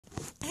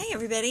Hey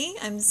everybody,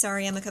 I'm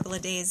sorry I'm a couple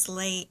of days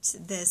late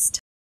this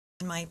time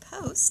on my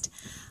post.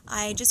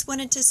 I just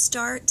wanted to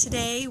start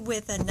today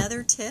with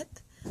another tip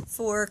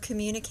for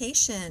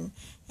communication.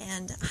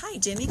 And hi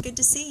Jimmy, good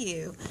to see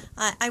you.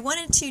 I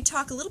wanted to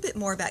talk a little bit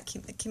more about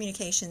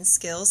communication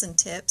skills and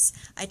tips.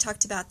 I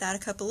talked about that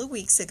a couple of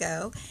weeks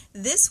ago.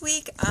 This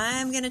week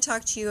I'm going to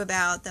talk to you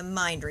about the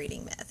mind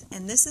reading myth.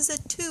 And this is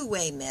a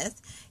two-way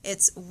myth.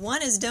 It's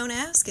one is don't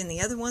ask and the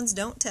other one's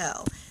don't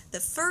tell. The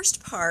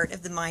first part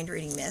of the mind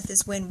reading myth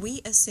is when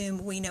we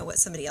assume we know what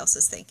somebody else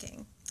is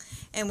thinking.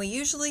 And we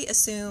usually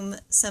assume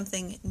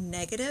something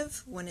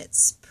negative when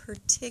it's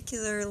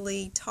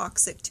particularly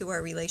toxic to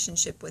our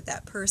relationship with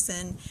that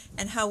person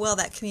and how well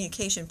that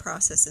communication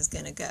process is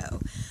going to go.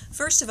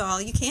 First of all,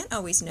 you can't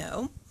always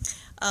know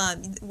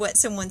what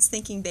someone's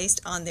thinking based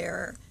on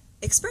their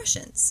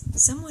expressions.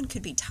 Someone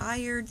could be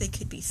tired, they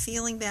could be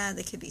feeling bad,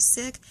 they could be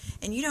sick,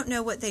 and you don't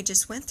know what they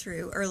just went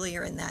through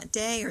earlier in that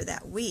day or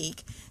that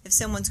week. If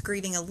someone's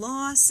grieving a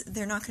loss,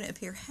 they're not going to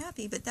appear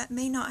happy, but that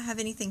may not have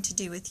anything to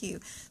do with you.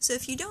 So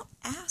if you don't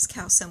ask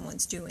how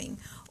someone's doing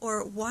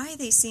or why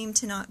they seem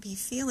to not be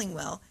feeling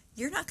well,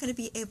 you're not going to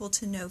be able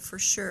to know for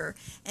sure.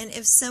 And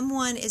if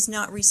someone is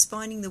not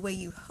responding the way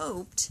you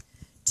hoped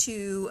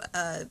to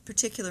a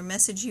particular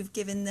message you've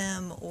given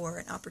them or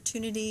an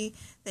opportunity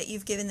that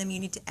you've given them, you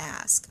need to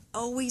ask.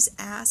 Always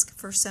ask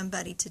for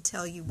somebody to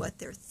tell you what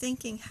they're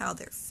thinking, how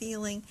they're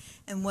feeling,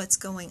 and what's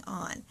going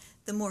on.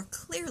 The more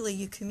clearly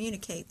you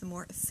communicate, the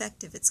more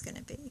effective it's going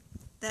to be.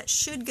 That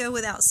should go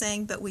without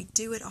saying, but we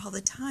do it all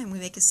the time. We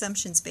make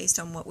assumptions based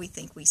on what we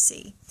think we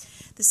see.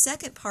 The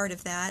second part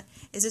of that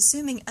is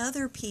assuming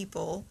other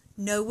people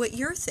know what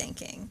you're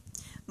thinking.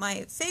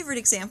 My favorite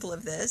example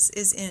of this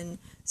is in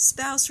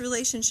spouse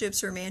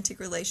relationships, romantic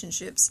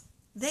relationships.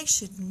 They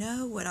should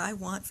know what I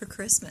want for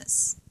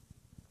Christmas.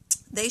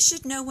 They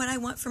should know what I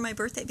want for my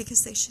birthday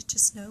because they should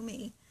just know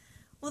me.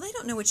 Well, they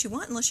don't know what you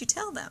want unless you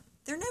tell them.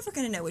 They're never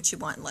going to know what you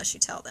want unless you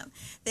tell them.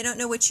 They don't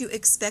know what you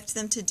expect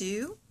them to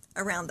do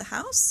around the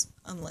house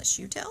unless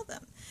you tell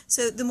them.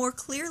 So the more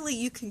clearly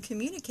you can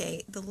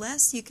communicate, the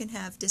less you can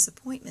have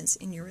disappointments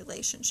in your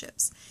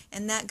relationships.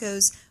 And that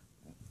goes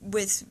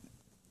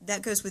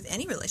with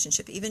any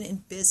relationship, even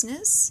in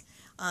business,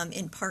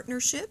 in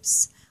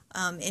partnerships,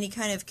 any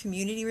kind of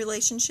community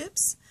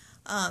relationships.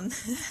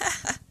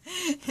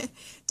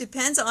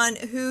 Depends on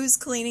who's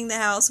cleaning the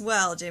house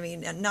well, Jimmy.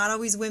 Not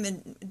always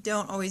women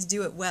don't always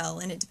do it well,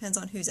 and it depends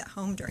on who's at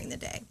home during the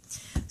day.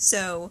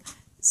 So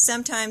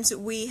sometimes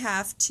we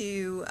have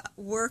to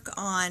work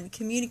on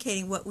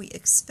communicating what we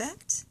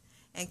expect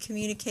and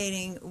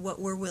communicating what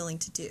we're willing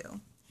to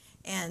do.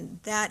 And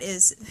that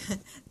is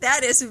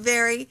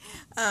very,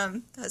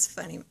 that's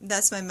funny.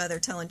 That's my mother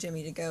telling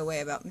Jimmy to go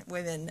away about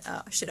women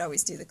should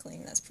always do the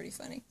cleaning. That's pretty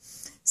funny.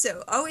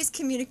 So always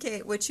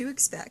communicate what you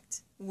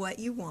expect, what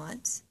you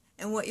want,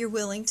 and what you're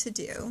willing to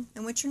do,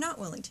 and what you're not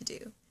willing to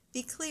do.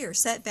 Be clear,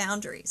 set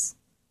boundaries.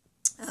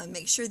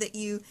 Make sure that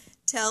you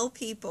tell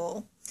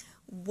people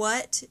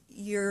what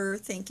you're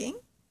thinking,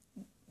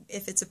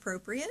 if it's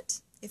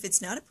appropriate. If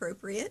it's not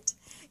appropriate,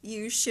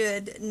 you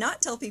should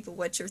not tell people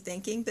what you're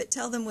thinking, but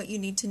tell them what you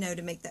need to know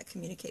to make that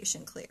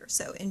communication clear.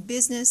 So in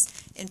business,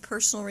 in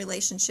personal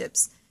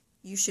relationships,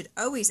 you should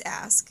always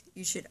ask,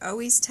 you should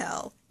always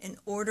tell in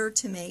order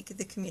to make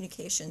the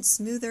communication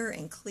smoother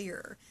and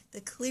clearer.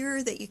 The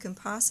clearer that you can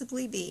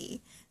possibly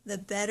be, the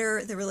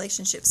better the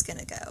relationship's going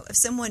to go. If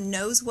someone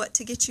knows what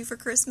to get you for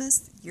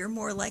Christmas, you're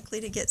more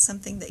likely to get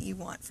something that you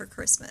want for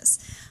Christmas,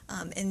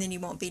 and then you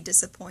won't be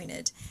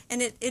disappointed.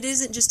 And it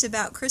isn't just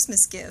about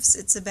Christmas gifts.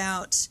 It's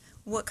about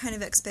what kind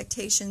of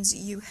expectations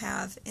you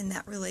have in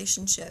that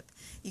relationship.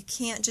 You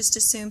can't just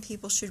assume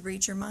people should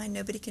read your mind.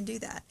 Nobody can do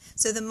that.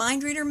 So the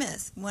mind reader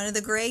myth, one of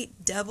the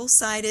great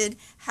double-sided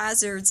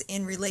hazards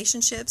in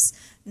relationships,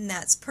 and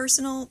that's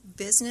personal,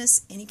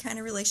 business, any kind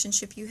of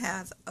relationship you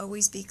have,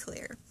 always be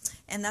clear.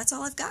 And that's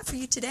all I've got for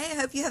you today. I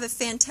hope you have a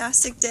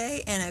fantastic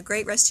day and a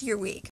great rest of your week.